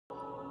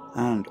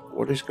And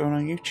what is going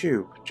on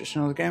YouTube? Just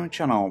another gaming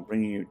channel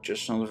bringing you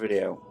just another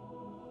video.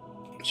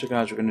 So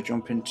guys, we're going to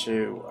jump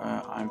into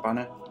Iron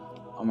Banner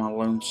on my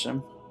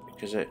lonesome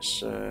because it's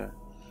 2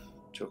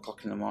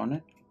 o'clock in the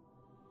morning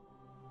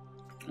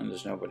and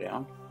there's nobody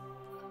on.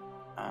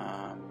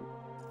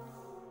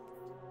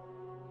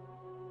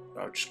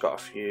 I've just got a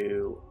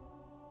few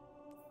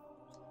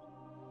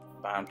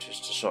bounties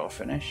to sort of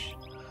finish.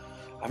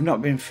 I've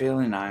not been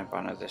feeling Iron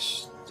Banner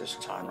this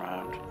time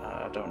round.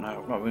 I don't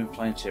know, I've not been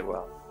playing too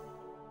well.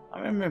 I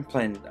mean, I've been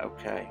playing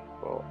okay,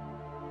 but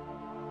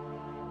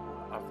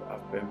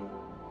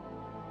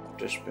I've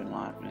just been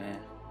like meh.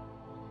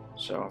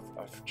 So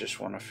I've just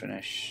want to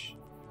finish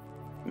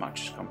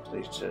matches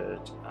completed,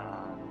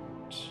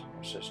 and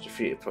so it's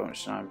defeat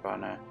opponents in Iron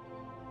Banner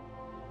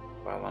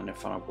by landing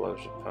final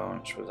blows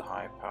opponents with a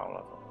high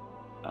power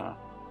level.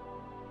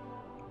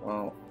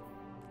 Well,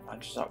 how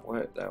does that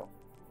work though?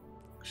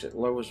 Because it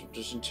lowers,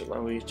 doesn't it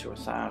lower you to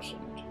 1,000?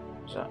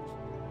 Is that?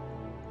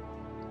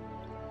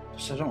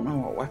 Because I don't know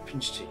what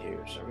weapons to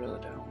use. I really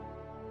don't.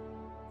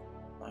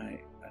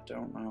 Like, I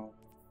don't know.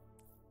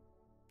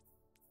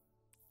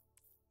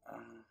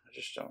 I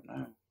just don't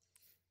know.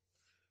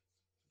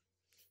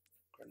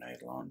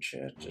 Grenade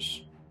launcher,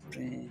 just.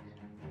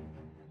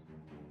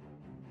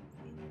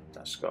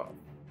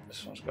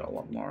 This one's got a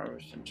lot more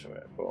everything to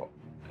it, but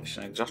it's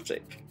an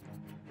exotic.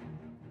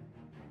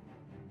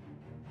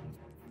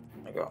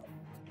 I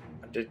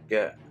did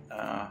get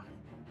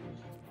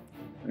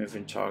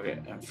moving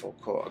target and full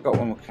court. I got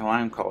one with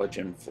Climb College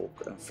and full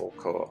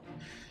court.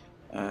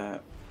 I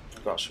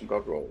got some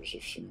god rolls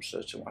of some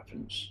certain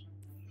weapons.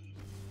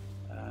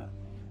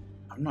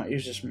 I've not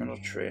used this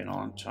military in a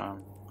long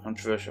time.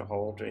 Controversial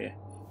hold, do you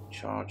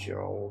charge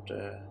your old? Do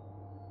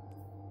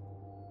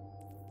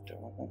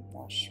I want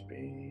more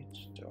speed?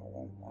 Do I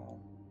want more?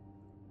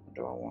 Or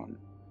do I want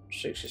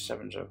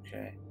 67's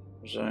okay?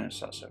 Resilience,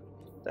 that's okay.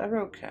 They're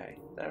okay.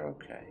 They're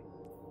okay.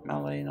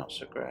 Melee, not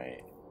so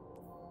great.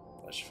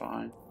 That's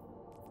fine.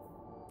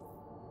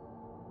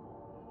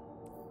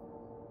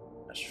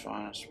 That's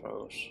fine, I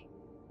suppose.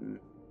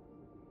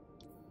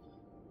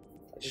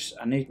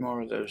 I need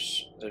more of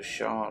those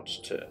shards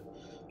to.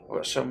 I've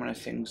got so many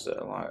things that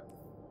are like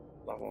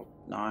level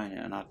 9,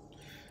 and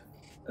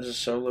as a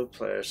solo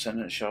player,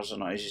 ascendant shards are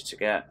not easy to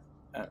get.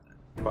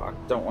 But I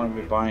don't want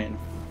to be buying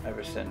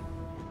everything.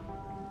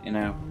 You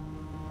know,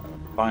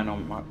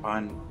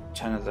 buying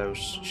 10 of those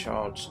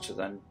shards to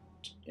then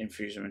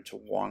infuse them into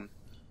one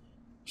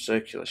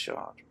circular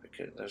shard,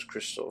 because those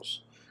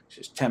crystals.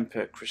 It's 10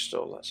 per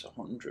crystal. That's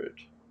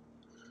 100.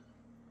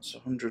 It's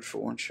 100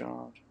 for one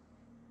shard.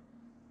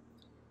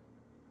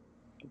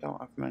 I don't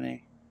have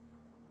many.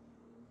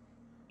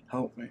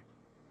 Help me.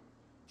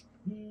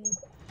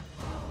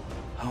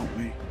 Help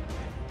me.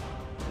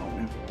 Help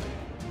me.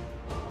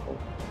 Oh,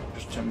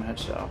 just turn my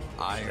headset off.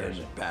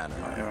 Iron Banner. I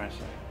don't hear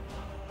anything.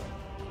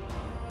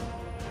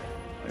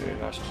 Maybe you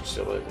guys can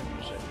still hear the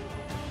music.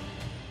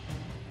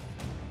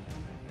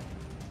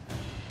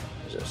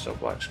 Is it still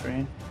black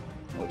screen?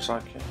 Looks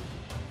like it.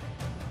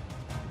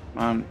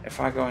 Man, if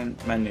I go in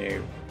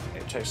menu,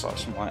 it takes like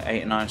something like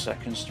 8 or 9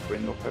 seconds to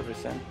bring up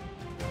everything.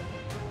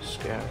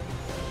 Scary.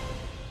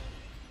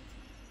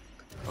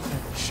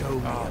 Show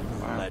me a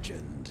new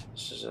legend.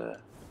 This is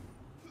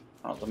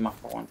not the map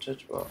I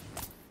wanted, but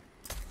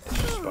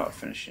it's just about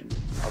finishing.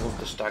 I love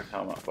the stag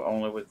helmet, but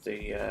only with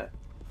the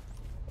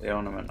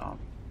ornament on.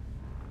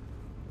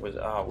 With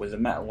the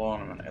metal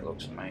ornament, it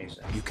looks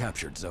amazing. You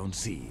captured Zone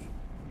C.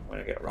 When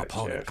I get right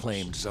Opponent here,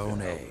 claimed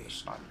Zone A.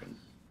 Sniping.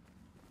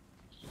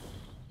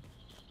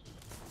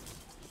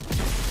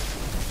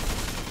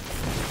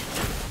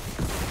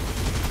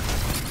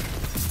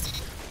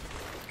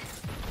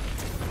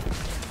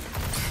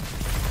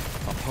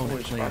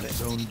 Opponent claimed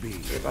Zone B.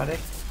 Is he a baddie?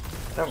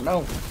 I don't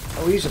know.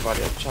 Oh, he's a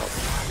baddie up top.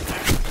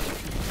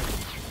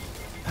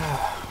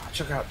 I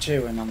took out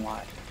 2 and I'm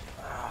like,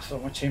 I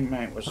thought my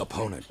teammate was.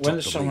 Opponent when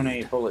there's so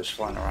many bullets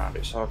flying around,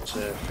 it's hard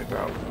to figure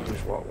out who's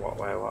what,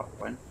 where,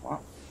 when,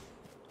 what.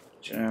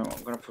 Do you know,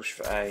 I'm going to push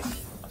for A,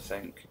 I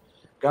think.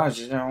 Guys,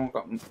 has anyone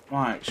got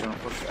mics? You want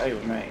to push for A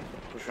with me?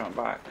 Push right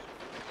back.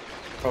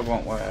 Probably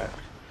won't work.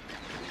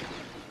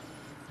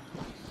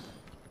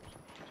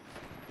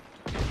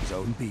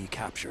 Zone B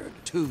captured.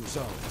 2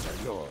 zones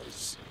are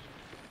yours.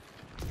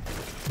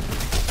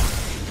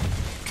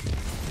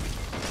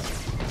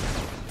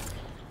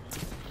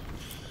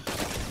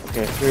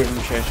 Okay, 3 of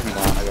them chasing me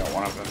down. I got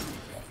 1 of them.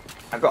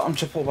 I got them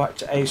to pull back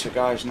to A, so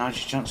guys, now's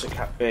your chance at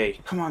Cat B.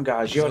 Come on,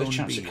 guys, you had a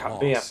chance at Cat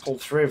B. I pulled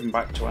 3 of them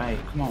back to A.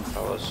 Come on,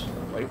 fellas.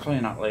 What are you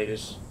playing at,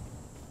 ladies?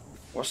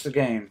 What's the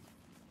game?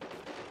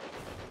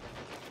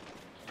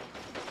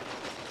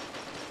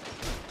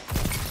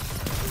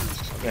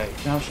 Okay,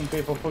 can I have some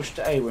people push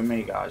to A with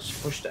me, guys?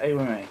 Push to A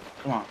with me.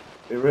 Come on,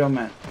 be real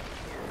men.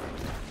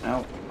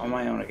 No, on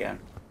my own again.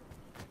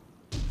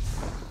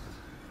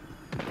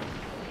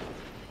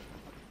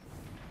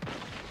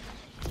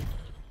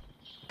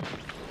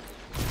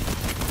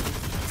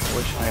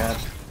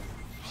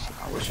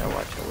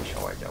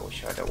 I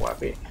wish I had a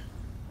wabbit.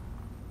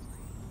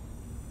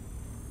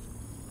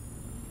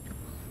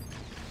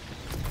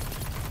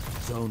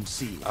 Zone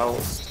C. Oh.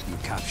 You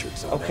captured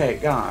Zone Okay, A.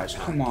 guys,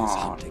 Pack come is on.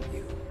 hunting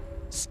you.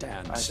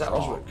 Stand Is that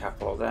us strong. with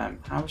Cap or them?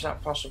 How is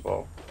that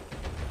possible?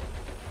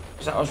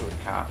 Is that us with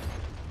Cap?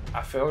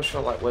 I always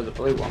feel like we're the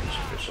blue ones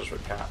if it's us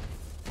with Cap.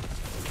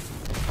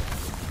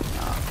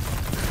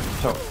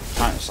 Nah.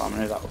 Titan Slam, I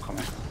knew that was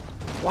coming.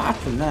 What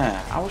happened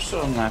there? I was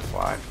still on their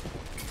flag.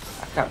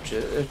 I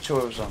captured it. There were two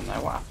of us on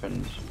there. What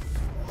happened?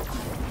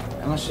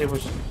 Unless he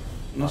was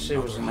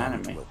an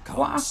enemy.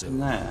 What happened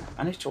there?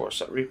 I need to watch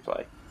that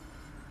replay.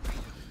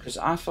 Because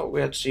I thought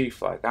we had C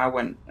flag. I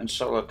went and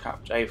solo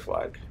capped A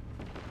flag.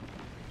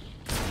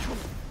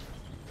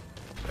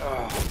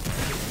 Oh.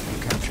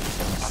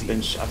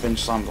 I've been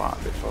slammed like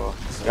that before.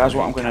 Guys,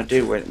 what I'm going to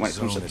do when it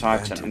comes to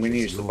Titan, I'm going to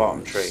use the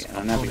bottom tree, and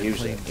I never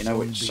use it. You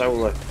know, it's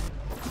solar.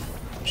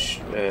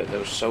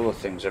 Those solar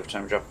things every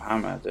time I drop a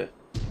hammer, they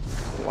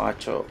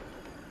light up.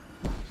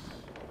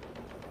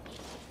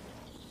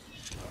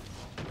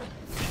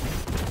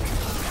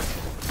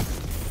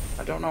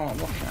 I don't know what I'm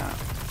looking at.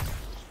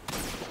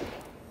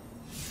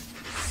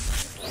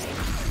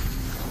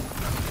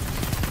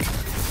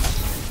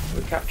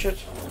 We captured?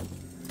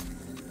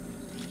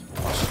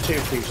 That's a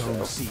 2-piece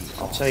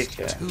though. I'll take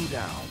it.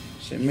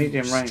 See,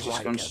 medium range this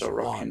gun's still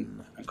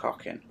rocking and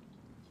cocking.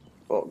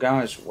 But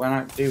guys, when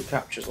I do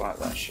captures like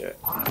that shit,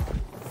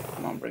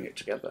 come on, bring it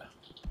together.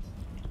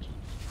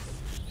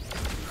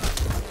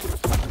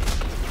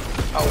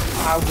 Oh,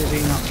 how did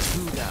he not?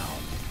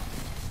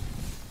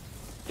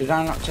 Did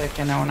I not take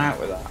anyone out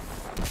with that?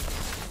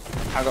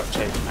 I got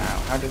taken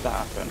out. How did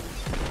that happen?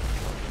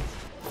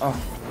 Oh,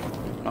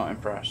 not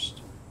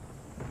impressed.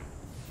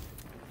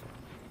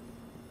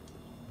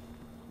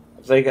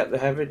 Did they get the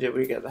heavy? Did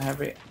we get the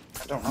heavy?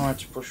 I don't know how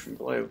to push from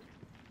blue.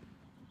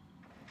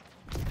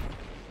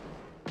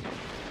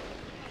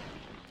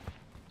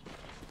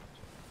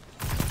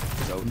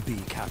 Zone B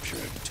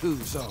captured. 2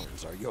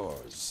 zones are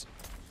yours.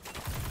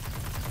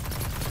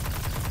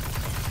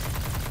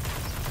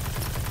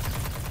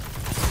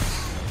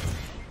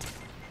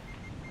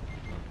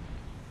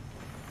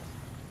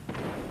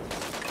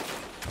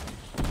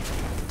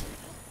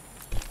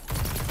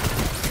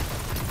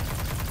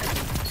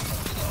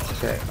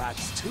 Okay, I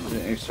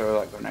didn't need to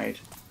throw that grenade.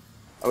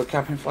 Are we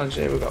capping flags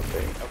here? We got B.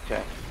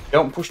 Okay.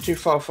 Don't push too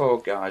far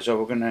forward, guys, or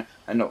we're gonna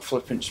end up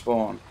flipping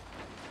spawn.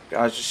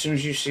 Guys, as soon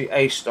as you see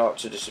A start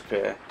to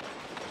disappear,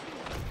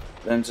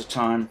 then's the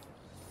time.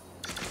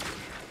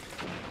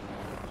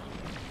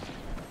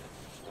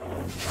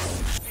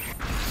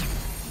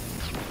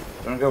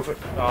 Gonna go for.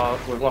 Oh,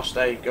 we've lost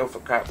A. Go for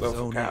cap. Go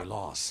for cap. Zone A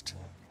lost.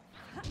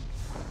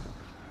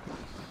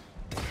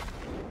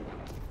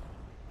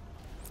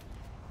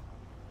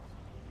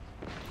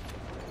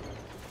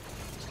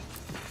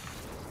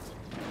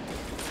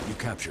 You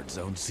captured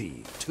Zone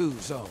C. 2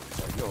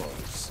 zones are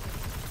yours.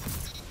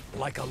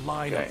 Like a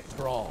line of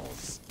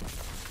brawls.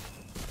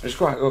 It's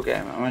quite a good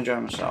game. I'm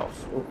enjoying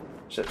myself. Ooh,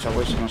 except I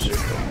wasted my super.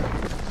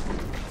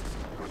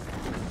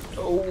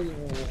 Oh,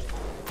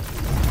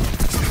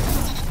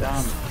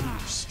 damn!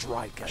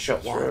 I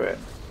shot through it.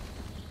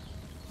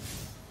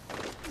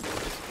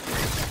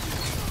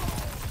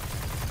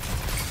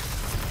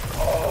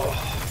 Oh,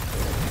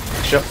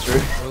 I shot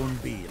through.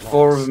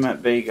 4 of them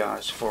at B,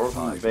 guys. 4 of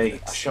them at B.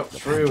 I shot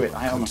through it.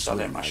 I almost had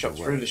him. I shot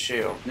through the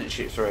shield. Didn't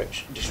shoot through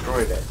it.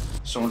 Destroyed it.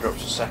 Someone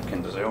drops a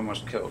second as I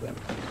almost killed him.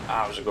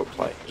 Ah, it was a good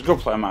play. It was a good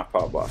play on my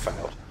part, but I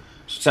failed.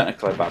 So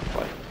technically a bad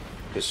play.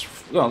 Because,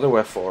 well, there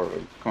were 4 of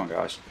them. Come on,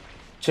 guys.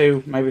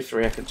 2, maybe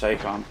 3 I can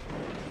take on.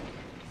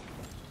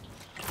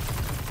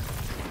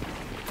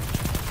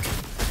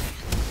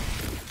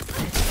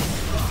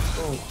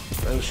 Oh,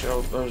 those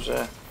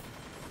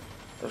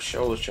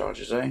shoulder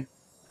charges, eh?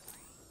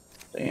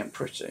 They ain't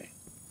pretty.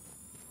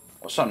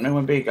 What's happening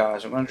with B,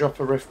 guys? I'm going to drop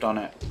a rift on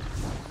it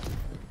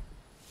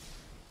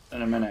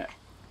in a minute.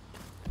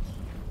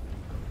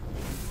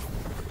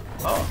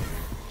 Oh,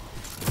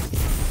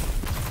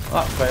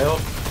 that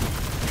failed.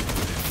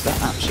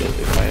 That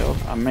absolutely failed.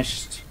 I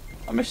missed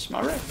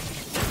my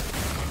rift.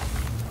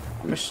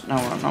 No,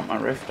 not my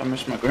rift. I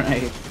missed my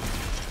grenade.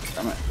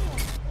 Damn it.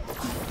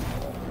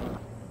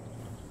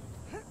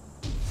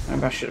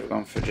 Maybe I should have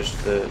gone for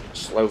just the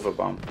Slover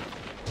bomb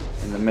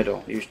in the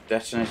middle. You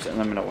detonate it in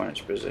the middle when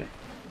it's busy.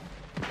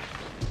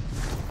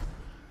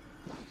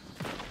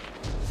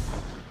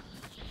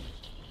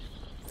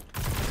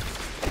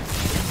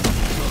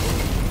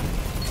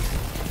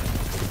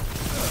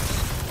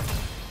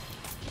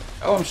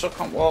 Oh, I'm stuck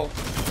on wall.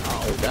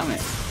 Oh, damn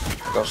it.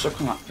 I got stuck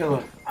on that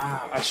pillar.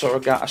 Ah, I saw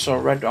a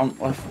red on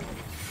left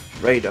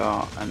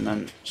radar, and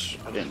then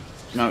I didn't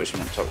notice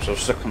him on top, so I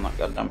was stuck on that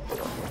goddamn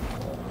pillar.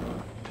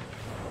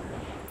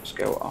 Let's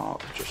go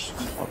arc. Just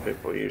a lot of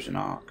people are using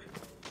arc.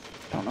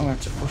 Don't know where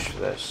to push for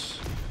this.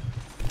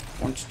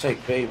 I want to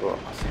take B, but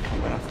I think I'm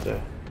going to have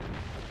to.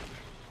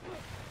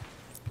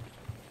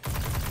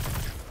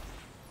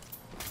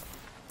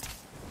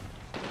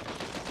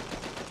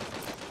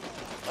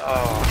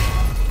 Oh.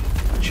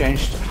 I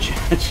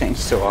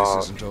changed to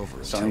arc,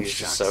 so I'm used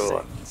to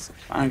solo.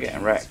 I'm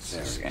getting wrecked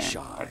this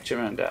game. Like 2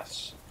 million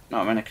deaths,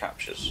 not many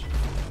captures.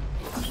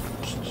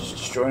 It's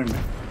destroying me.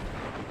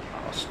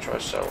 Oh, let's try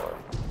solo.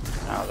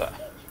 Now that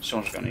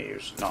someone's going to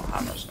use not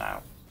hammers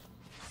now.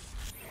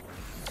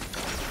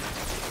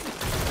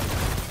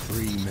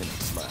 3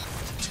 minutes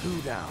left.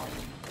 2 down.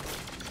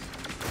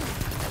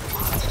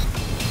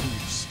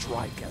 2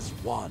 strike as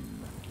 1.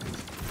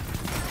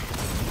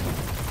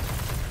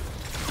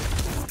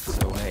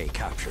 Zone A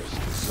captured.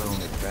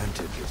 Zone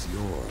advantage is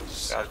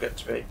yours. Guys, get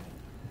to be.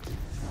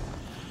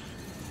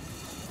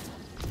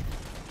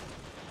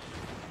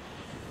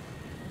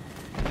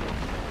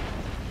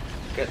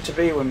 Get to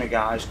be with me,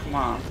 guys. Come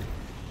on.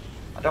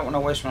 I don't want to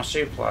waste my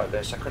super like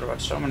this. I could have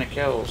had so many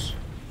kills.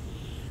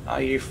 Oh,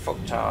 you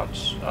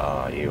fucktards.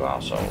 Oh, you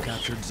assholes. You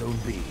captured Zone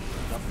B.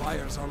 The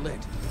fires are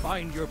lit.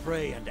 Find your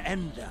prey and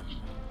end them.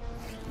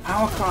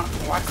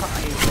 Why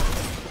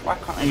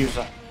can't I use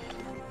that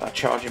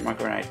charging my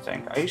grenade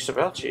thing? I used to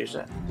be able to use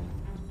it.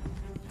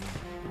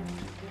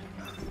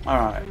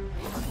 Alright.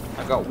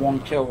 I got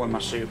 1 kill with my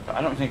super.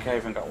 I don't think I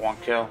even got 1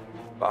 kill.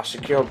 But I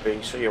secured B,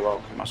 so you're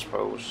welcome, I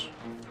suppose.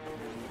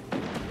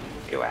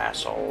 You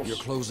assholes. You're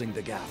closing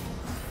the gap.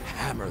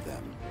 Hammer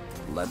them.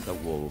 Let the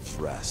wolves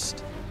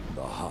rest.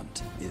 The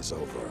hunt is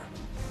over.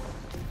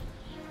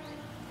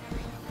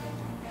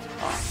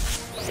 Oh,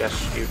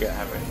 yes, you get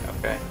heavy.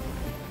 Okay.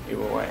 You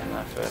were waiting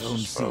there first. Zone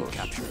C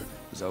captured.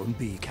 Zone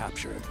B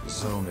captured.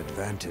 Zone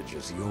advantage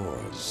is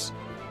yours.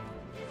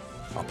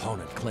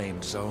 Opponent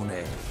claimed Zone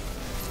A.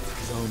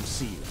 Zone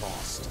C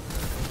lost.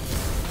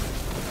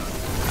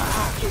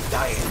 Ah, I keep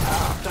dying.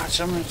 Ah, I've died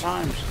so many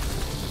times.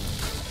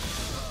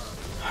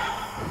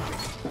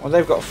 Well,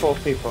 they've got 4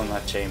 people on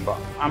their team, but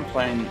I'm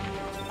playing.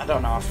 I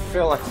don't know. I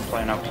feel like I'm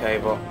playing okay,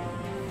 but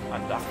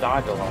I've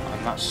died a lot,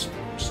 and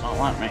it's not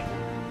like me.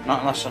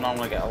 Not unless I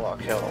normally get a lot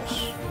of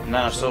kills, and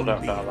then I still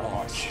don't die that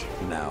much.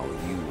 Now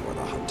you are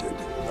the hunted.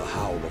 The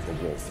howl of the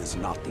wolf is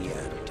not the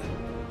end.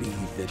 Be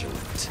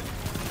vigilant.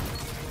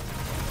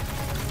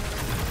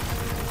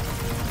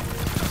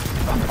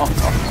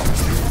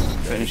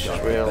 Finish is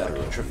real, like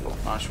a triple.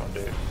 Nice one,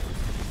 dude.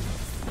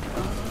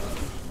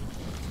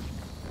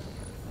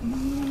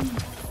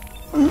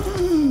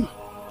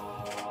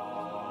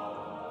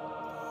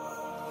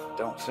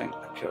 Don't think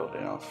I killed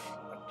enough.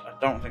 I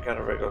don't think I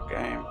had a very good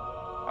game.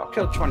 I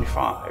killed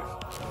 25,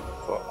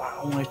 but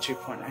only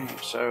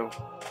 2.8, so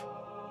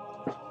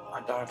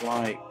I died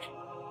like,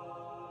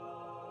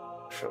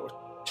 if it were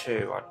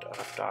 2, I'd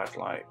have died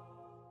like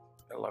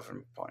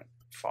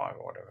 11.5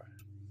 or whatever,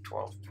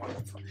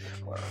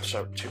 12.5,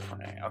 so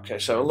 2.8. Okay,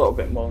 so a little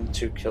bit more than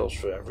 2 kills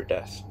for every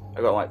death.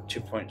 I got like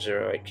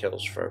 2.08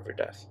 kills for every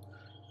death.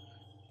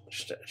 I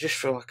just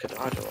feel like I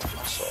died a lot,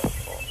 that's all,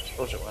 but I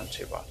suppose it wasn't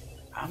too bad.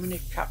 How many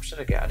caps did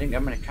I get? I didn't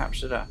get many caps,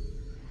 did I?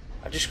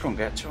 I just couldn't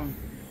get to them.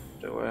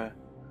 They were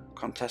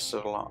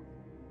contested a lot.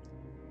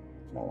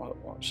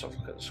 Let's have a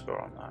look at the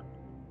score on that.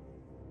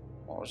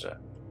 What was it?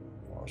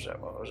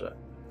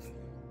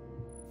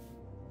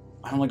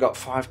 I only got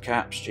 5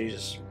 caps,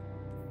 Jesus.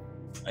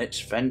 It's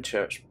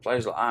Venture, it's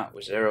players like that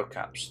with 0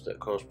 caps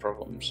that cause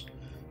problems.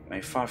 I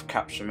mean, 5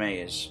 caps for me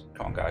is,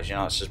 come on guys, you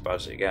know that's as bad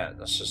as it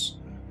gets.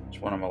 It's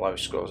one of my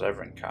lowest scores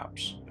ever in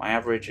caps. My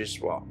average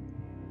is what?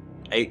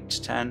 8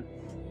 to 10?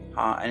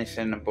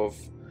 Anything above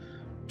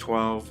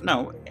 12?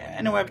 No,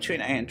 anywhere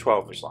between 8 and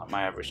 12 is like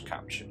my average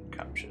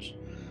captures.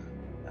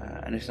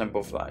 Anything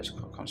above that is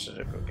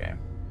considered a good game.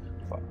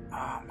 But,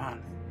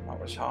 man, that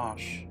was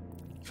harsh.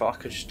 I felt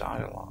like I just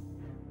died a lot.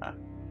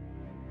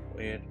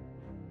 Weird.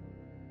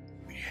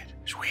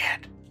 It's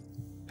weird.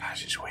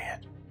 Guys, it's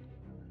weird.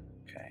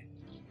 Okay.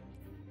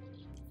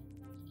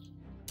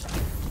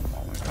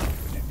 Oh my god,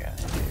 we didn't get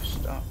any of this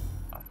stuff.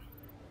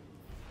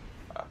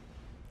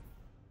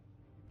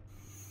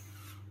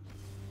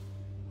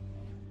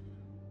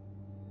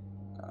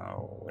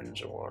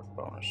 Wins award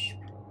bonus.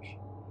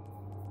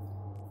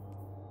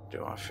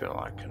 Do I feel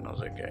like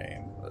another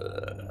game?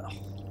 Ugh.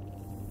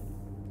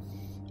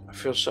 I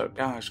feel so,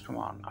 guys, come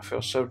on. I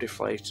feel so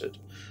deflated.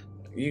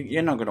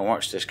 You're not going to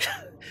watch this.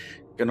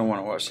 Going to want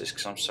to watch this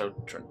because I'm so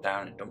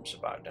down in dumps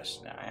about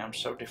Destiny. I am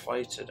so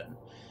deflated and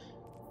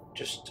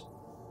just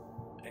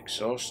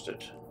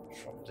exhausted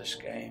from this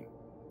game.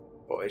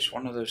 But it's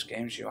one of those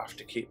games you have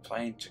to keep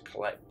playing to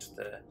collect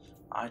the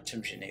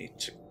items you need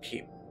to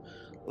keep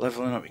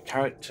leveling up your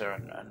character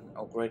and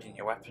upgrading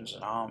your weapons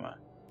and armor,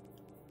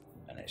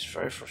 and it's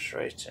very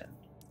frustrating,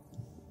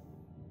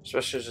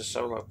 especially as a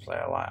solo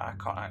player. Like, I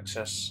can't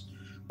access,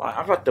 like,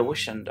 I've had the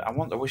Wish Ender, I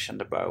want the Wish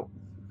Ender bow,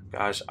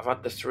 guys. I've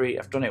had the 3,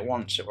 I've done it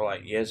once, it was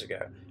like years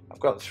ago. I've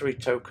got the 3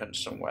 tokens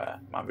somewhere,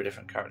 might be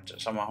different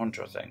characters. I'm a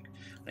hunter, I think.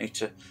 I need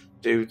to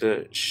do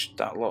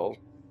that little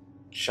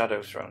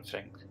shadow throne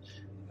thing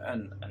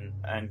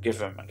and give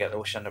them and get the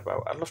Wish Ender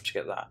bow. I'd love to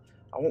get that.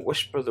 I want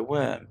Whisper of the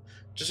Worm.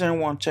 Does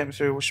anyone want to take me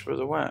through Whisper of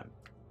the Worm?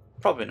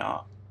 Probably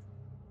not.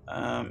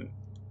 I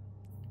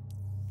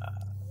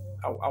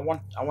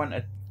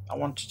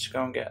wanted to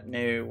go and get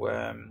new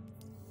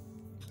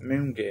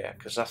moon gear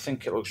because I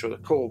think it looks really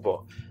cool,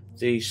 but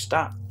the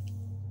starting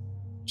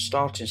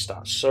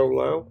stat's so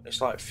low. It's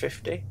like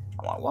 50.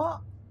 I'm like,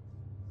 what?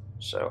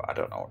 So I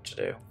don't know what to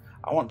do.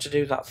 I want to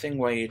do that thing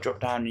where you drop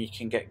down and you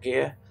can get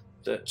gear.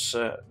 That's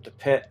the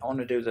pit. I want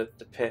to do the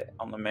pit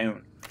on the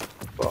moon.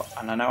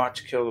 And I know how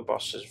to kill the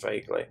bosses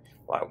vaguely.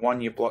 Like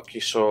one, you block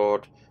your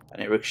sword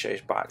and it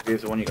ricochets back. The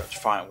other one, you got to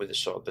fight with the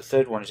sword. The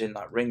third one is in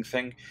that ring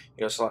thing.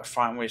 You got to like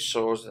fight with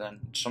swords and then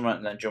summon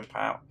and then jump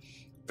out.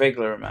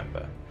 Vaguely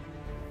remember.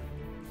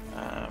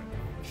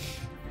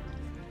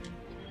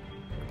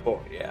 But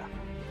yeah,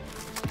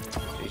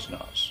 these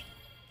nuts.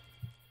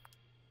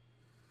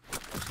 Is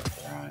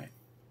that right?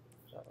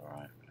 Is that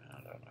right?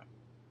 I don't know.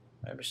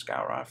 Maybe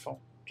scout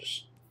rifle.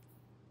 Just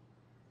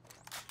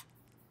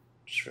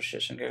for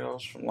shits and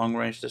giggles from long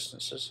range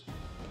distances.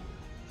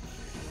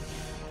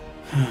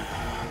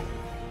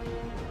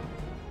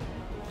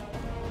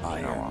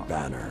 Iron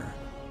Banner.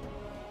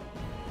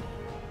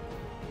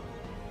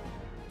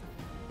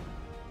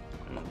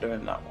 I'm not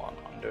doing that one.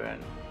 I'm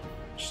doing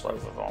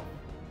Slover Bomb.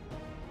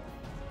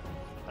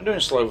 I'm doing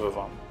Slover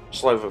Bomb.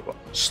 Slover Bomb.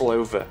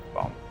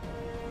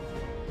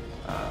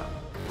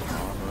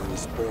 Armor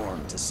is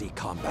born to see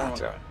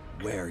combat.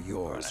 Wear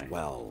yours Right.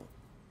 well.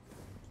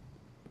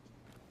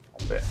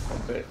 One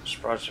bit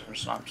surprised from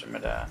snipes in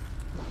midair.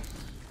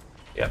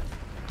 Yep.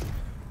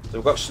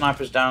 We've got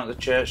snipers down at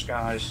the church,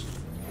 guys.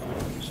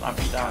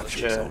 Snipers down at the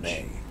Capture church. Zone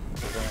A.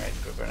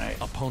 Good grenade.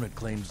 Opponent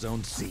claimed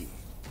Zone C.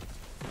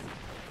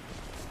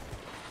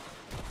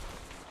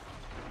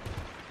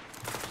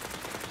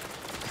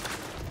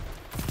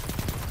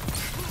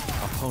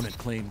 Opponent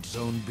claimed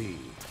Zone B.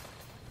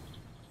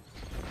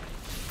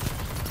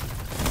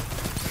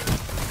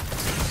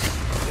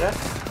 Yeah?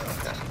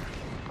 Okay.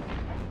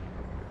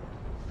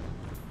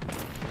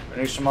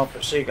 We need some help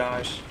at sea,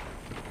 guys.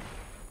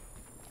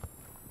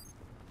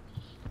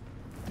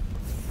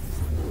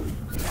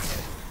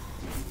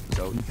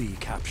 Zone B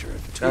captured.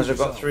 Guys, I've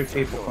got 3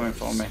 people coming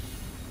for me.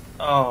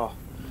 Oh.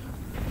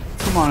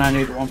 Come on, I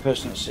need one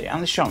person at sea.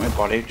 And they shot my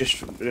body, just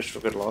for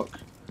good luck.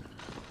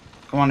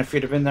 Come on, if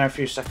you'd have been there a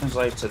few seconds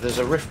later, there's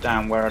a rift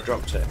down where I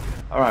dropped it.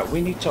 Alright,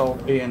 we need to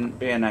hold B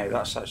and A.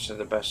 That's actually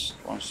the best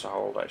ones to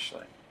hold,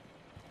 actually.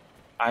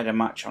 I had a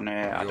match on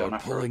here. I don't know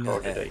if I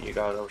recorded it. You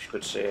guys, I wish you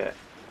could see it.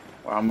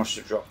 Where I must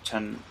have dropped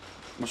 10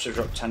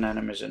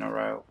 enemies in a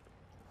row.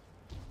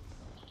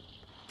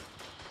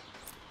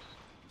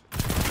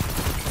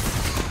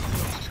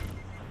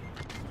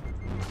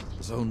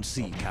 Zone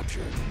C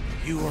captured.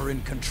 You are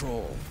in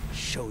control.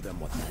 Show them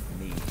what that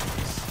means.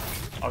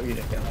 Oh, you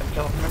didn't get that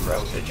kill from the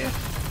road, did you?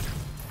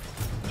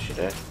 Yes, you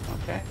did.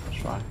 Okay,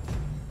 that's fine.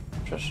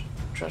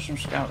 Trust some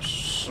scouts.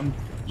 Some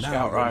Now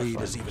scout the rifle.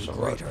 lead is even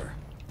greater,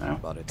 No?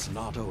 but it's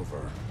not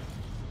over.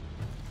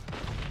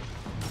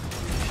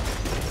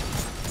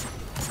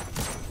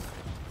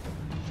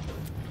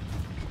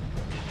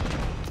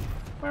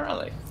 Where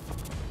are they?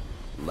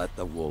 Let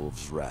the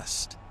wolves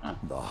rest. Huh.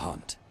 The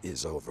hunt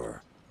is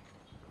over.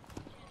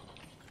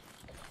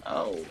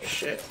 Oh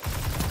shit.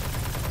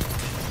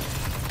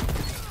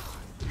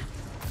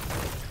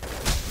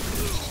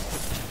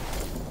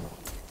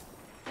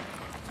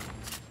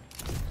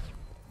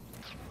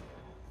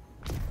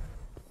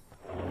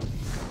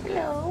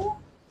 Hello.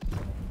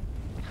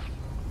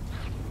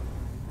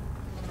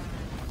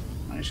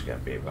 I just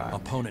got B back.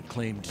 Opponent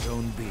claimed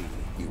Zone B.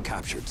 You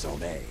captured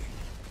Zone A.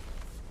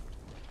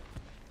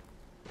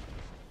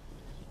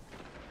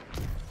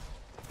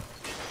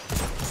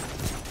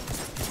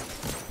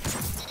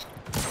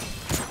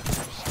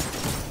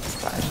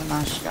 That is a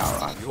nice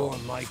scout rifle. Your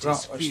might is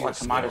It's like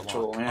fierce, a mighty Warlock.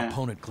 tool, yeah.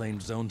 Opponent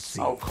claimed Zone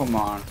C. Oh, come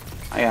on.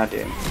 I had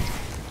him.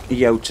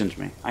 He yotened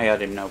me. I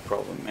had him, no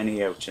problem. And he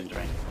yotened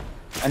me.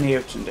 And he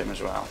yotened him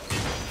as well.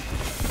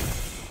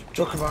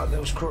 Talk about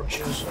those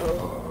crutches.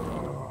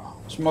 Oh.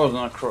 It's more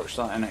than a crutch,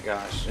 that, innit,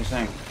 guys? You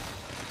think?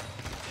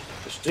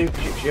 This dude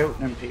keeps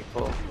yotening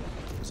people.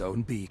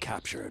 Zone B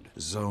captured.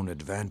 Zone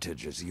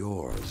advantage is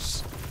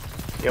yours.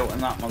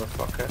 Yoting that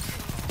motherfucker.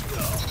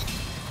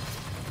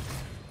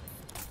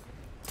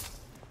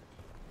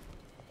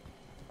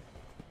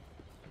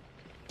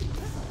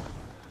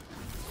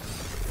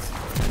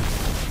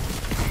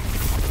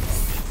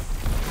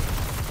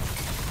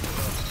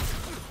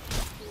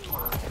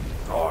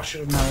 Oh, I should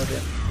have narrowed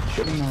it.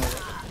 Should have narrowed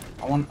it.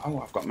 I want. Oh,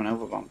 I've got my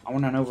Nova Bomb. I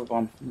want a Nova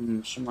Bomb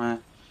somewhere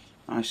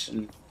nice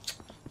and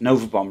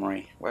Nova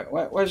Bombery.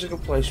 Where's a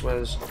good place where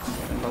there's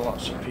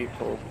lots of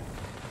people?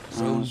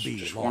 Zone There's B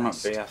just one at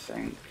lost. B, I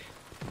think.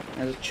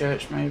 Near the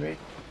church, maybe.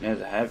 Near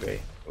the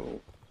heavy. Ooh.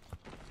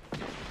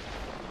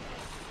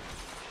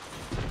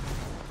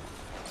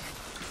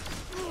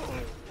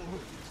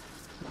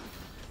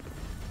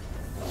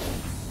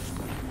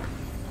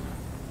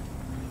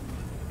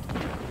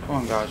 Come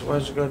on, guys.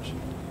 Where's the good?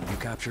 You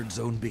captured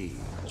Zone B.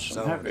 Some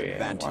Zone heavy, yeah. Why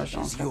advantage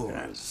is is it not heavy?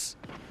 yours.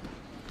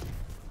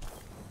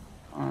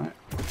 Alright.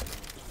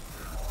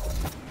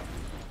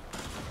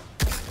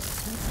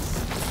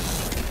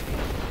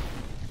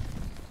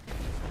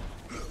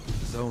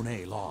 Zone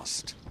A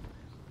lost.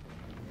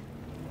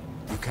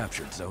 You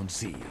captured Zone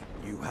C.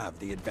 You have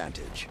the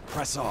advantage.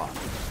 Press on.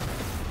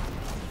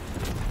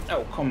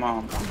 Oh, come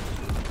on.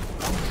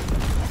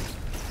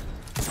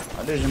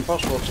 That is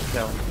impossible to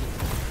kill.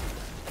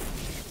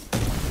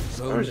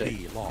 Zone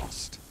B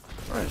lost.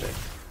 Where is he?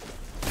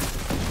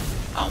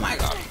 Oh my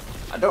god!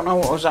 I don't know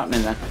what was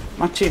happening then.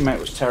 My teammate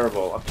was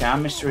terrible. Okay, I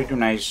missed 3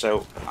 grenades,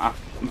 so I'm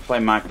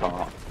playing my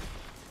part.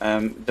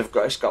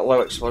 It's got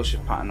low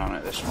explosive pattern on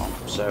it, this one,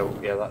 so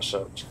yeah, that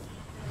sucked.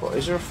 But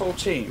is there a full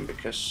team?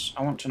 Because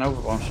I want to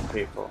overwhelm some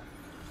people.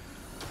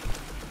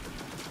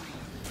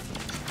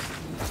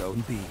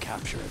 Zone B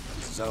captured.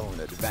 Zone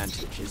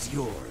advantage is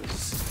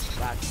yours.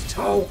 That's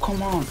 2. Oh,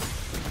 come on!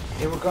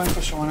 They were going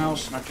for someone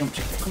else, and I jumped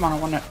in. Come on, I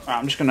want to. Right,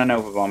 I'm just going to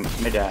Nova Bomb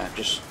mid-air.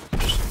 Just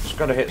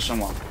got to hit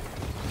someone.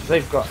 If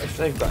they've got A,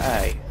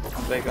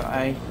 have they got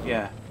A?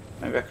 Yeah.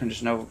 Maybe I can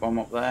just Nova Bomb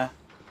up there.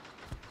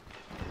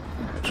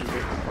 Put some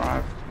people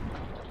drive.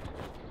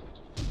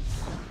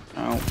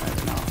 No,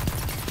 maybe not.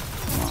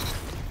 Come on.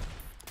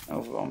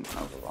 Nova Bomb,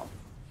 Nova Bomb.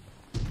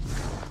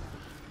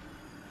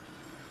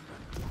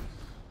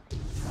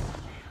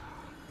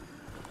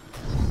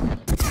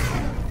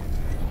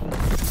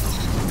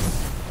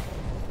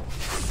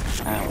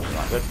 Wasn't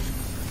that good?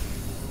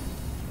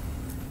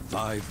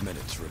 5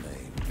 minutes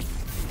remain.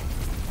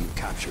 You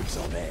captured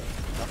Zone A. The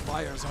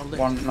fires are lit.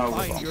 One Nova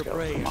Find Bomb your kill.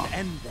 brave Come on. and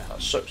end them.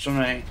 That sucks for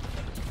me.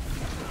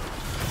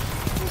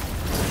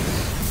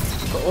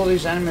 Got all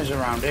these enemies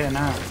around here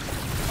now.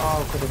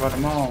 Oh, could have had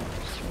them all.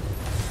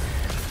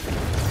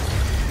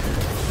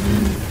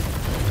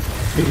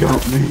 He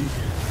got me.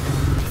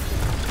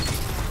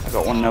 I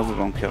got 1 Nova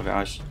Bomb kill,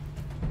 guys.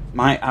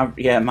 My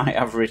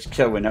average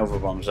kill with Nova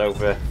Bombs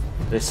over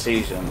this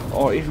season,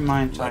 or even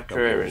my entire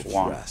career, is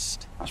 1.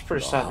 Rest. That's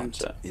pretty sad,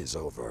 isn't it? Is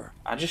over.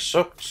 I just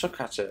suck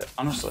at it,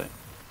 honestly.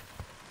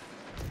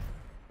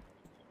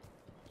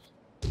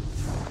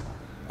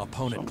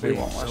 Opponent Somebody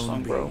claims want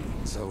Zone B. bro.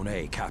 Zone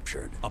A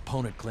captured.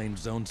 Opponent claims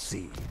Zone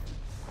C.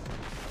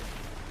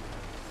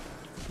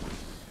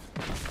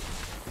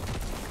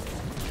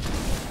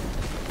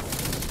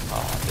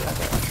 Oh, did I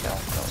get one kill? I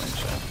don't think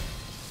so.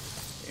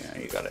 Yeah,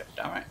 you got it,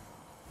 damn it.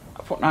 I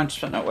put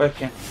 90% not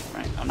working.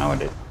 Right, I know I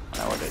did.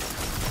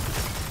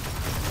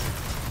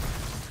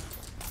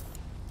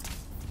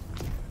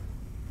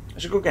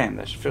 It's a good game,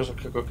 this. It feels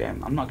like a good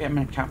game. I'm not getting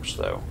many caps,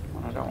 though,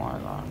 and I don't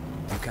like that.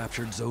 You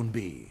captured Zone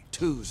B.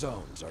 2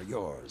 zones are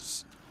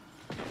yours.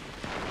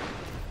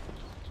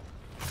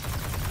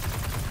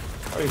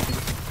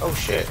 Oh, oh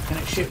shit, can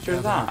it shoot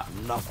through that?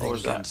 Nothing What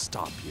was can that?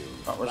 stop you.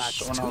 That was That's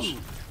someone else. 2.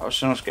 That was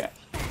someone else getting.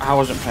 I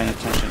wasn't paying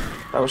attention.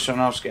 That was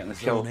someone else getting the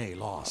kill. Zone A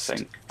lost. I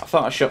think. I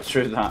thought I shot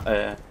through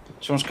that.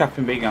 Someone's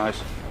capping B,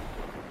 guys.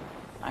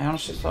 I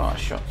honestly thought I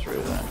shot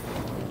through there.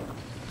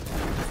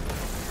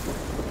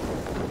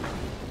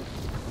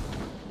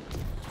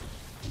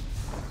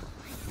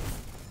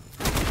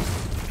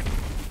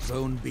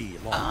 Zone B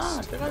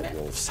lost. did I get-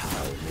 Wolf's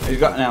howl. You've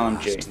got an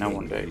LMG. No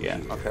wonder. Yeah.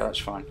 Okay, that's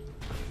fine.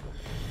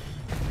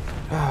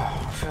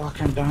 Oh, I feel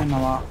like I'm dying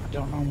a lot. I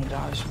don't normally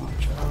die this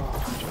much.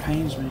 Oh, it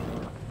pains me.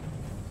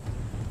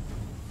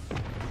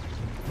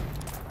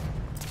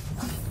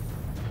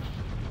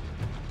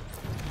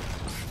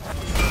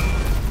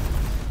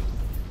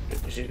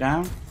 Is he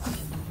down?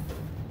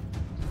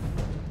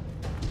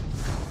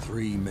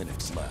 3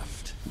 minutes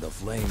left. The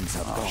flames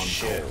have gone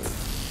shit. cold.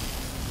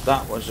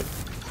 That was a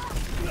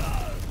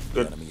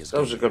good. Enemy is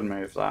That was a gaining. good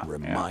move. That. Yeah,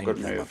 Remind good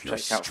them move. of your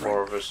Take out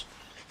 4 of us.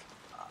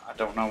 I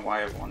don't know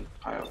why everyone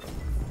piled.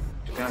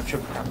 You're gonna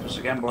triple cap us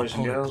again, boys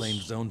and Opponent girls.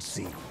 claims Zone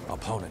C.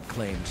 Opponent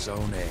claims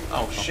Zone A.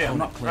 Oh shit! I'm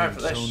not prepared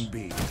for this. Zone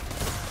B.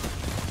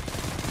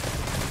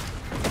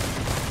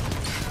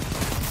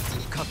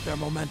 Cut their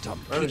momentum.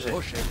 Where Keep is it?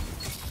 pushing.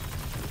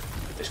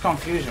 It's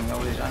confusing with all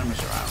these enemies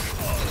around.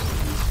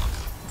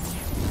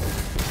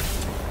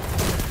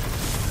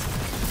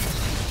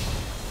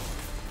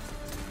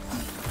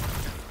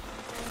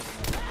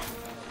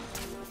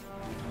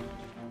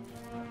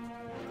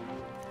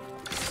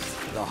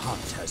 The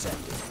hunt has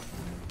ended.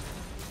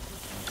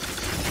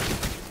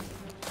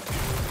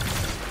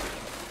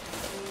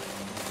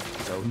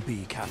 Zone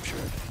B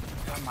captured.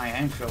 God, my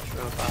aim feels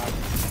real bad.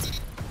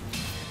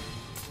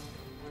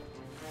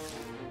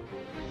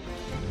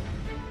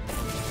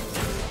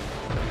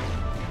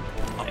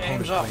 My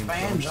aim's off, my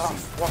aim's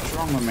off. What's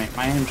wrong with me?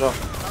 My aim's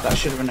off. That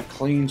should have been a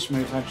clean,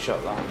 smooth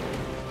headshot, that.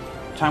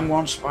 Time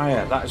 1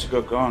 Spire, that is a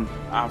good gun.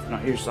 I've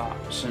not used that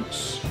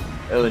since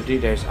early D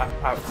days. I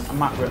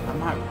might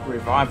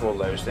revive all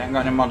those. They ain't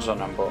got any mods on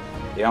them, but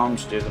the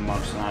arms do the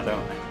mods and I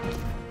don't.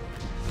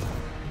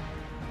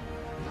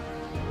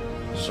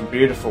 Some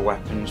beautiful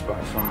weapons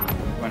back from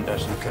when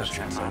Destiny first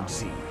came Zone out.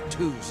 C.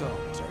 2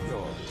 zones are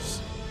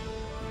yours.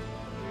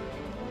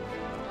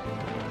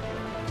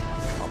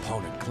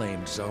 Opponent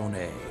claimed Zone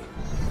A.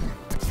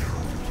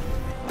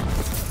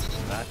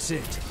 That's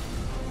it.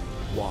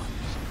 1.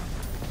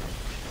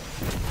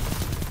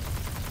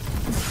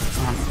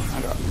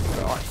 I got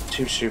like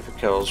 2 super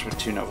kills with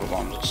 2 Nova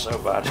Bombs. It's so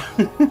bad.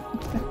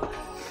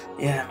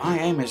 Yeah, my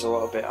aim is a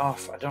little bit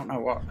off. I don't know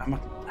what. I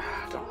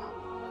don't know.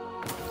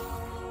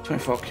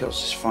 24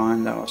 kills is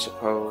fine though, I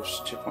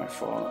suppose.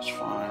 2.4, that's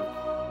fine.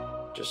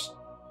 Just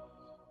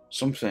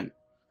something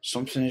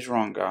is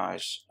wrong,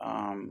 guys.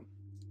 My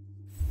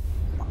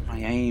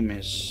aim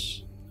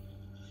is.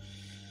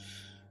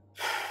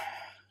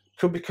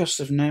 Could be because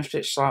they've nerfed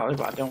it slightly,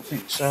 but I don't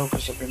think so,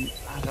 because I've been,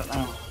 I don't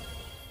know.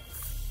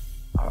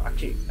 I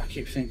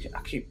keep thinking,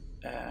 I keep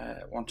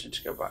wanting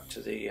to go back to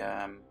the,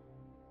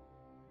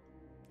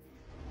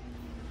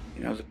 you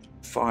know,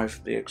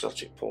 the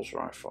exotic pulse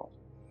rifle.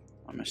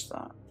 I missed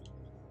that.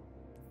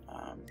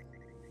 I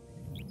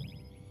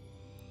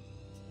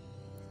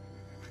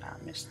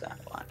missed that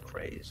like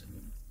crazy.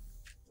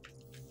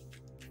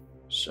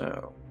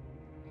 So,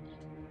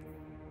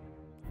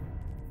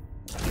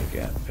 we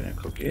get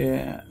pinnacle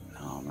gear,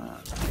 armor.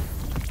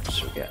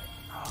 So we get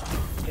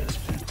this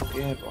pinnacle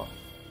gear, but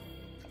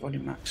I've already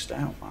maxed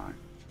out mine.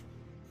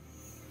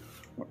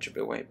 Which would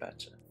be way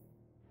better.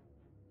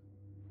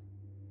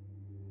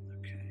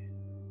 Okay.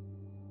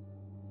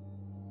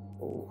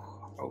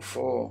 Oh,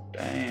 04,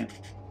 damn.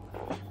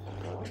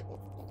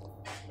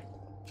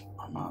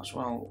 I might as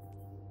well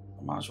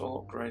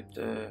upgrade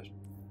the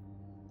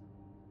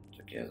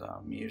gear that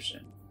I'm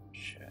using.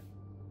 Shit.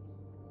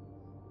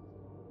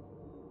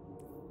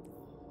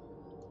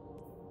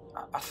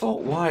 I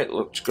thought white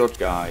looked good,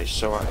 guys,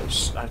 so I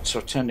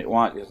turned it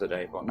white the other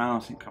day, but now I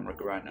think I'm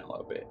regretting it a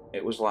little bit.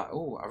 It was like,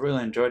 oh, I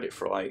really enjoyed it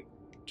for like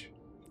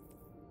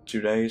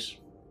 2 days.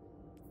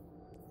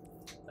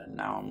 And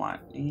now I'm like,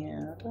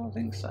 yeah, I don't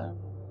think so.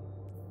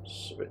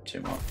 It's a bit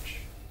too much.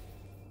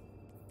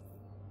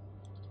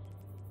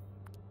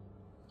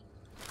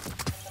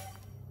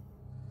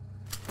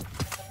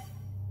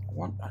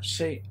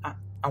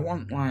 I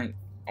want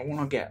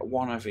to get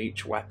one of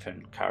each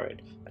weapon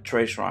carried. A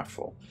trace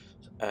rifle,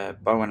 a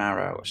bow and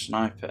arrow, a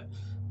sniper.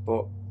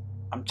 But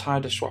I'm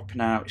tired of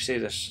swapping out, you see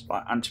this,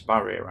 like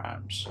anti-barrier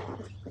rounds.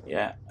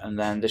 Yeah, and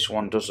then this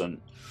one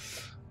doesn't.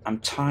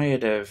 I'm just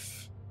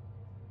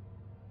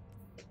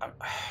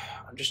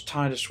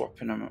tired of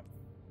swapping them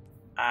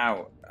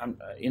out.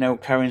 You know,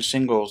 carrying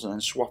singles and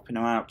then swapping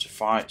them out to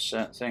fight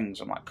certain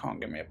things. I'm like, can't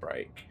give me a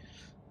break.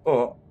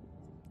 But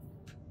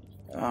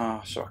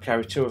so I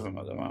carry 2 of them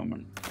at the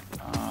moment.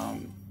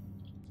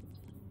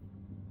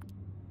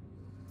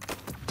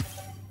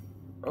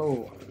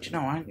 Oh, do you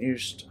know, I haven't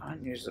used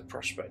the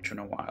Prospector in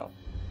a while.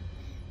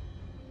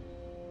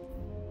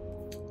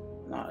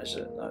 That is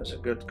a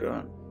good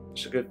gun.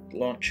 It's a good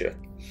launcher.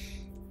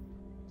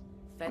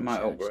 I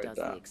might upgrade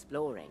that.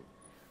 Exploring.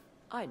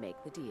 I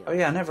make the deal. Oh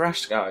yeah, I never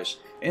asked, guys.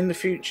 In the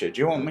future, do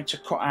you want me to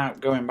cut out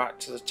going back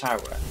to the tower?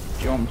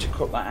 Do you want me to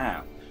cut that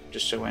out?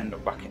 Just so we end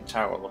up back in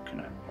tower looking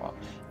at what,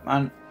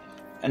 man.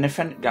 And if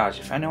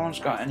anyone's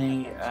got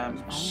any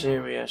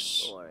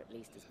serious,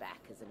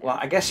 well,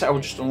 I guess I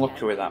was just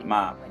unlucky with that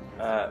map.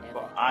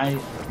 But I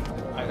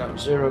got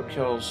 0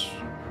 kills.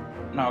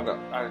 No,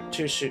 I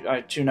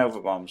had 2 Nova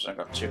bombs and I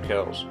got 2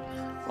 kills.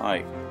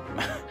 Like,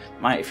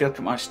 if you look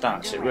at my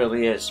stats, it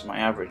really is. My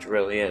average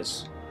really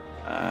is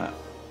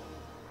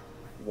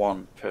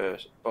 1 per.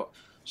 But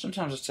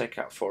sometimes I take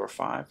out 4 or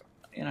 5.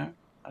 You know,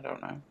 I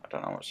don't know. I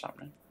don't know what's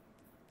happening.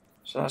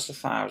 So that's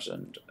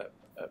 1,000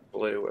 at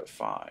blue at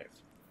 5.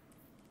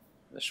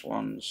 This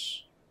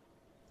one's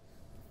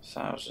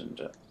 1,000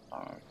 at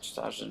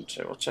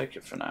 1,002. We'll take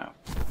it for now.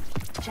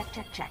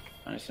 Check.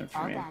 Anything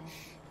from you?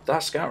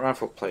 That scout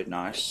rifle played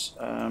nice.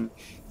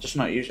 Just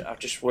not used. I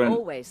just went.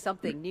 Always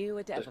something new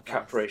at the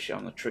cap ratio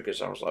on the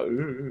triggers. I was like,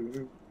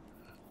 ooh.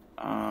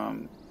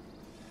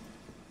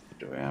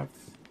 Do we have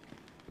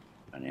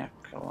any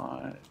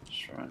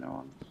accolades from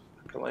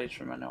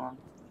anyone?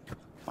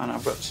 Man,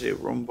 I've got to do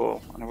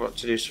Rumble and I've got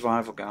to do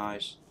Survival,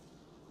 guys.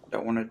 I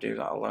don't want to do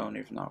that alone,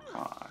 even though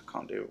I've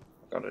got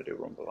to do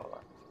Rumble like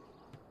that.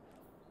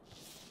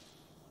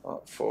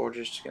 Got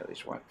forges to get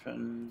these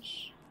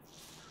weapons.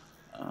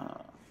 Yeah.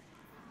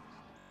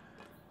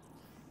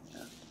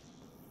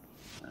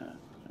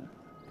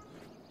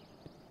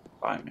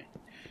 Bite me.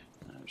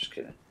 No, I'm just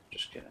kidding.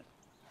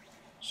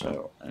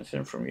 So,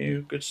 anything from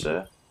you, good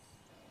sir?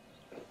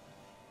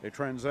 A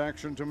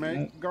transaction to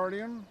make,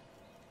 Guardian?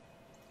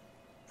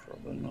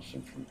 Probably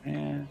nothing from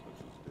here.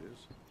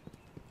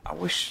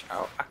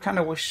 I kind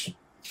of wish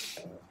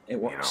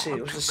it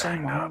was the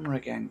same armor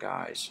again,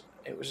 guys.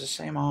 It was the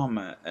same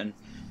armor, and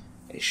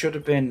it should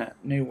have been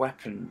new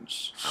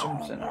weapons.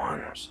 Something.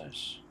 What's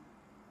this?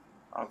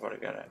 I've got to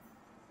get it.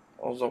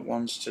 All the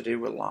ones to do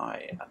with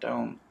light. I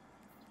don't.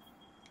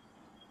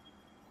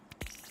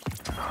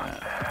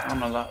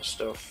 None of that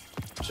stuff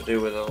to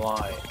do with the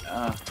light.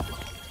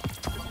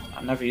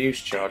 I never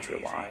used charge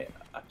with light.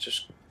 I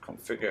just can't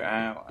figure it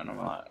out, and I'm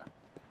like,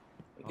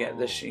 you get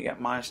this, you get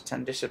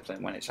 -10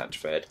 discipline when it's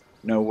activated.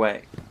 No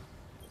way.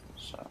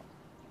 So.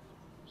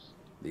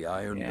 The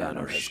Iron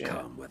Banner has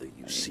come, whether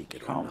you seek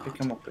it or not. Can't pick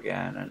them up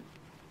again, and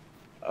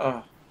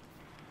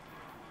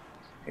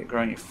it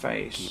growing your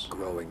face. Keep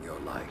growing your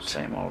light.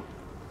 Same old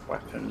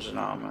weapons and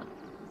armor.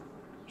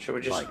 Should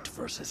we just light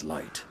versus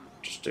light?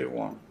 Just do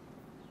one.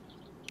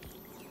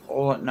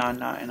 All at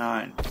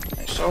 $9.99.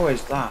 It's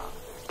always that.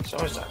 It's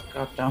always that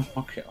goddamn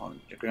rocket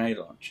on the grenade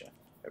launcher.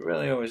 It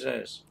really always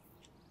is.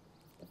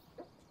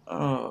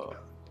 Oh.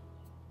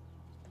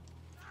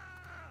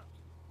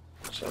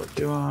 So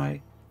do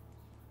I?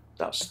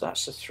 That's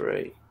a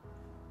 3.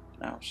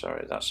 No,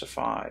 sorry, that's a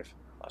 5.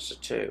 That's a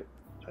 2.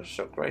 I'll just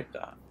upgrade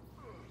that.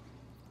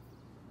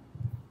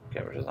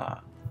 Get rid of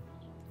that.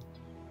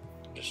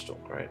 Just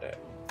upgrade it.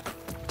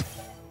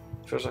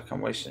 Feels like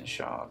I'm wasting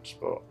shards,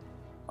 but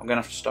I'm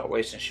gonna have to start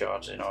wasting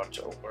shards in order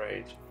to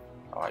upgrade.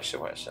 Oh,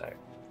 actually, wait a sec.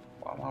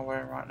 What am I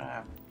wearing right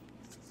now?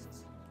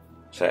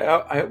 So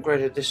I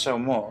upgraded this so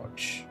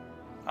much,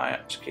 I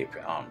had to keep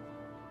it on.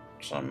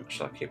 So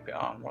shall I keep it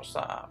on? What's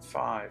that at?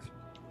 5.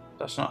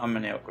 That's not how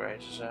many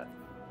upgrades, is it?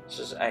 This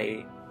is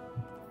 8.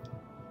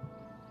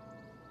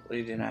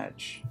 Bleeding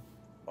edge.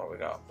 What we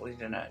got?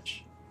 Bleeding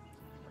edge.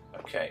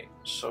 Okay,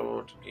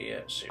 sword,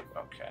 gear, suit.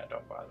 Okay, I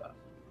don't buy that.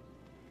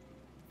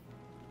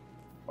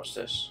 What's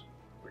this?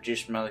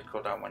 Reduce melee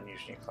cooldown when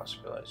using your class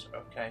abilities.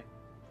 Okay.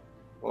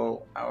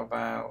 Well, how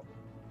about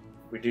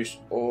reduce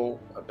all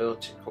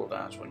ability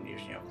cooldowns when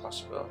using your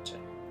class ability?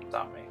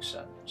 That makes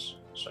sense.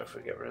 So if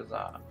we get rid of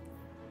that,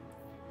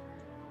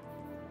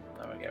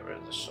 then we get rid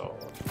of the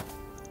sword.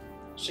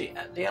 See,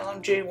 the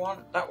LMG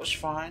one, that was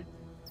fine.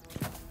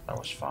 That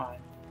was fine.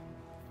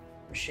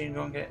 Machine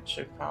gun getting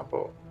superpower,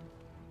 but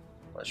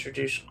let's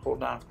reduce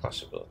cooldown of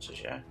class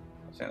abilities, yeah?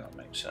 I think that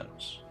makes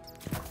sense.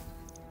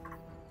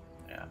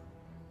 Yeah.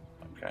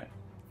 Okay.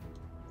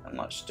 And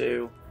let's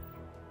do...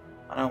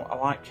 I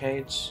like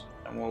Cades,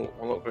 and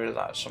we'll upgrade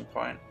that at some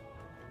point.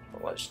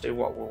 But let's do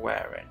what we're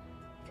wearing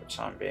for the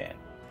time being. It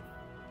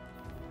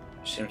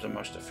seems the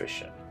most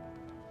efficient.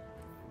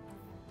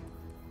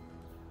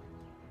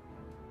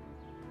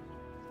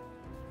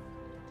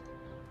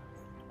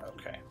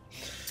 Okay.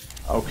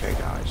 Okay,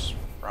 guys.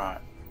 Right.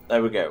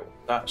 There we go.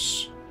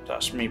 That's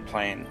me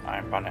playing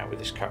Iron Banner with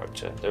this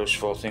character. Those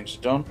 4 things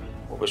are done.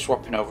 We'll be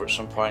swapping over at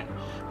some point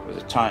with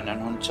a Titan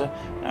and Hunter.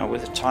 Now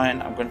with the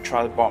Titan, I'm going to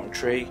try the bottom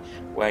tree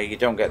where you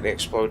don't get the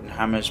exploding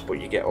hammers, but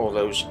you get all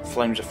those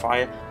flames of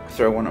fire. I can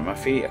throw one at my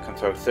feet. I can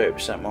throw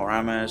 30% more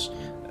hammers.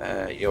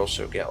 You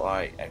also get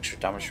like extra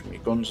damage from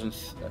your guns and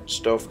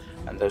stuff,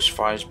 and those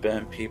fires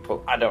burn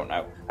people. I don't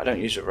know. I don't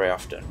use it very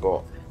often,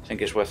 but I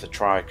think it's worth a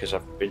try because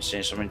I've been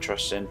seeing some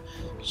interesting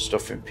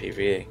stuff in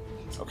PvE.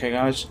 Okay,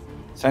 guys,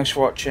 thanks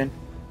for watching,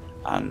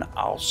 and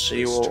I'll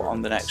see you all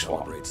on the next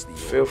one.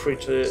 Feel free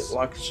to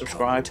like and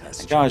subscribe,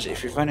 and guys,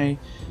 if you've any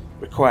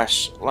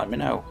requests, let me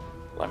know,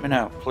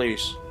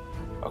 please.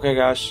 Okay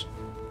guys,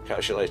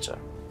 catch you later.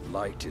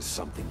 Light is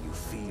something you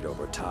feed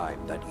over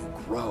time, that you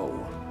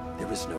grow. There is no